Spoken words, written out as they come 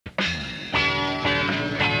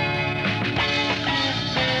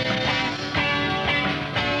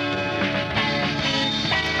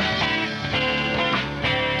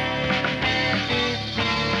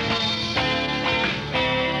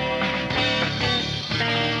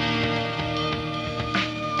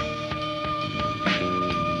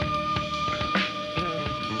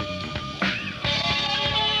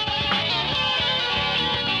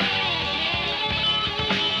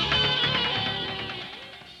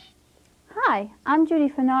Hi, I'm Judy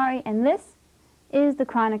Fenari, and this is the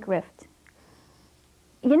Chronic Rift.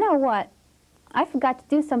 You know what? I forgot to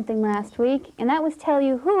do something last week, and that was tell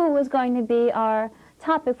you who was going to be our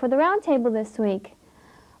topic for the roundtable this week.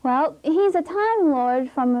 Well, he's a Time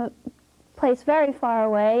Lord from a place very far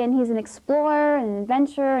away, and he's an explorer, an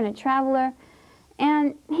adventurer, and a traveler,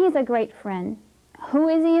 and he's a great friend. Who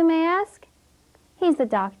is he, you may ask? He's the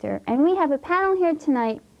Doctor, and we have a panel here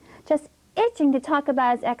tonight just itching to talk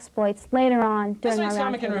about his exploits later on during our roundtable. This week's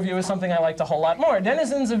Comic in Review is something I liked a whole lot more.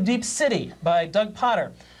 Denizens of Deep City by Doug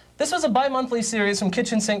Potter. This was a bi-monthly series from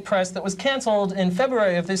Kitchen Sink Press that was canceled in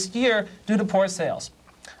February of this year due to poor sales.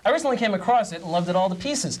 I recently came across it and loved it all to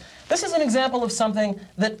pieces. This is an example of something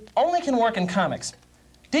that only can work in comics.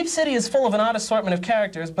 Deep City is full of an odd assortment of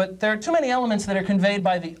characters, but there are too many elements that are conveyed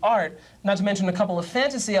by the art, not to mention a couple of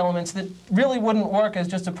fantasy elements that really wouldn't work as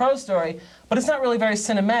just a prose story, but it's not really very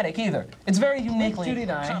cinematic either. It's very uniquely Judy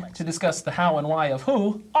and I to discuss the how and why of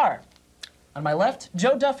who are. On my left,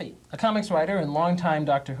 Joe Duffy, a comics writer and longtime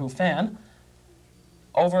Doctor Who fan.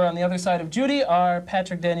 Over on the other side of Judy are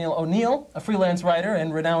Patrick Daniel O'Neill, a freelance writer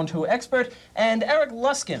and renowned Who expert, and Eric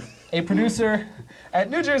Luskin, a producer at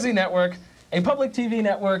New Jersey Network, a public TV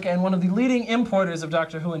network, and one of the leading importers of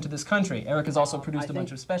Doctor Who into this country. Eric has also produced a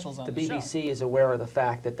bunch of specials on the show. The BBC is aware of the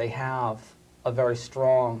fact that they have a very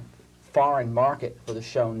strong foreign market for the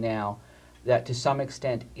show now that to some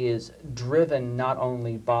extent is driven not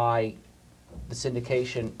only by the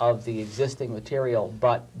syndication of the existing material,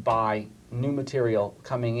 but by new material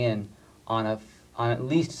coming in on at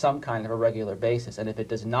least some kind of a regular basis. And if it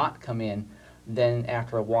does not come in, then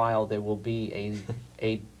after a while there will be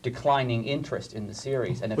a declining interest in the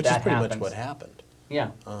series. And if Which that is pretty happens, much what happened.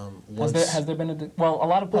 Yeah. Has there been a... Well, a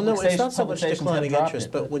lot of Well, no, publications, it's not so much declining interest,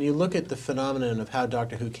 it, but when you look at the phenomenon of how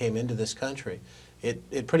Doctor Who came into this country,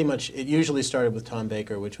 it pretty much, it usually started with Tom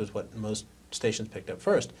Baker, which was what most stations picked up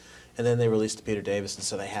first. And then they released Peter Davis, and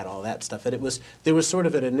so they had all that stuff. And there was sort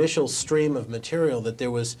of an initial stream of material that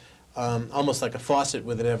there was almost like a faucet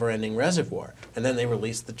with a never-ending reservoir. And then they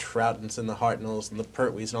released the Troughtons and the Hartnells and the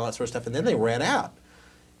Pertwees and all that sort of stuff, and then they ran out.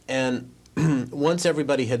 And once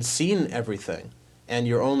everybody had seen everything, and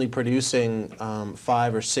you're only producing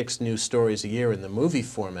 5 or 6 new stories a year in the movie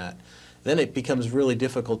format, then it becomes really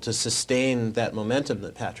difficult to sustain that momentum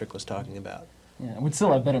that Patrick was talking about. Yeah, it would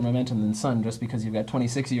still have better momentum than Sun just because you've got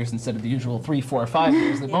 26 years instead of the usual 3, 4, 5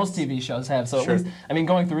 years that most TV shows have. So Sure. at least, I mean,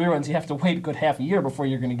 going through reruns, you have to wait a good half a year before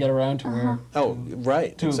you're going to get around to where... Oh,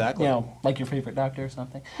 right, to, exactly. You know, like your favorite Doctor or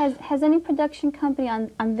something. Has any production company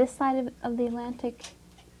on this side of the Atlantic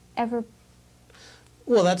ever...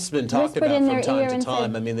 Well, that's been talked whispered about in from their time ear to and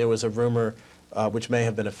time. said- I mean, there was a rumor, which may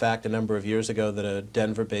have been a fact a number of years ago, that a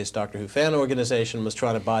Denver-based Doctor Who fan organization was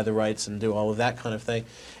trying to buy the rights and do all of that kind of thing.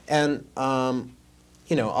 And,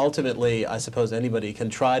 you know, ultimately, I suppose anybody can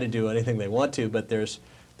try to do anything they want to, but there's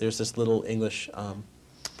this little English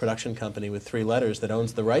production company with 3 letters that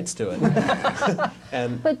owns the rights to it.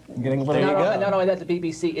 And Getting a there little... you go. Not only that, the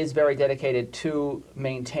BBC is very dedicated to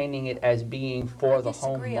maintaining it as being for the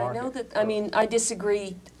home market. I know that, I mean, I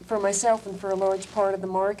disagree for myself and for a large part of the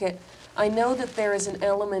market. I know that there is an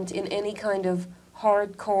element in any kind of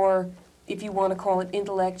hardcore, if you want to call it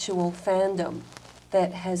intellectual fandom,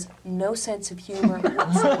 that has no sense of humor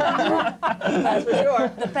whatsoever. That's for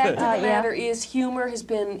sure. The fact of the matter is, humor has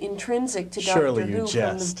been intrinsic to Surely Doctor you Who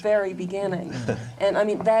jest. from the very beginning. And I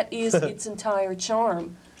mean, that is its entire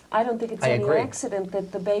charm. I don't think it's any agree. accident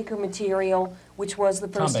that the Baker material, which was the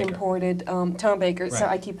Tom first Baker. imported, Tom Baker, so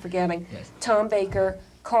Right. I keep forgetting, Yes. Tom Baker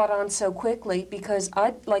caught on so quickly because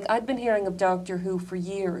I'd been hearing of Doctor Who for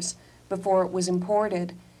years before it was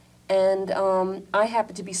imported, and I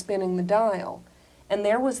happened to be spinning the dial. And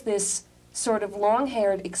there was this sort of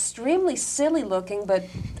long-haired, extremely silly-looking but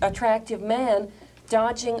attractive man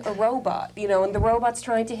dodging a robot, you know, and the robot's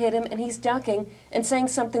trying to hit him, and he's ducking and saying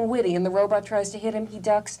something witty, and the robot tries to hit him, he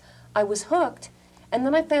ducks. I was hooked. And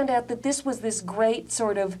then I found out that this was this great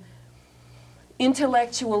sort of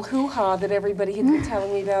intellectual hoo-ha that everybody had been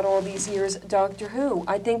telling me about all these years, Doctor Who.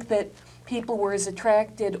 I think that people were as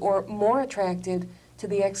attracted or more attracted to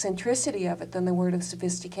the eccentricity of it than they were to the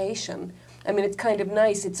sophistication. I mean, it's kind of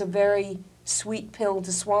nice. It's a very sweet pill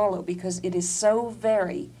to swallow because it is so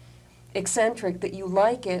very eccentric that you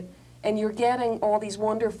like it, and you're getting all these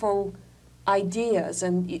wonderful ideas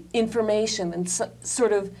and information and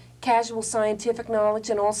sort of casual scientific knowledge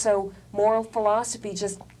and also moral philosophy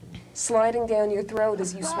just sliding down your throat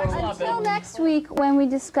as you swallow. Until next week when we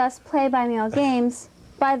discuss play-by-mail games.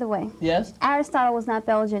 By the way, Yes? Aristotle was not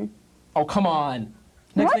Belgian. Oh, come on.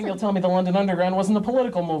 Next thing Wasn't. you'll tell me the London Underground wasn't a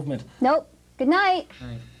political movement. Nope. Good night.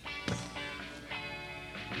 Right.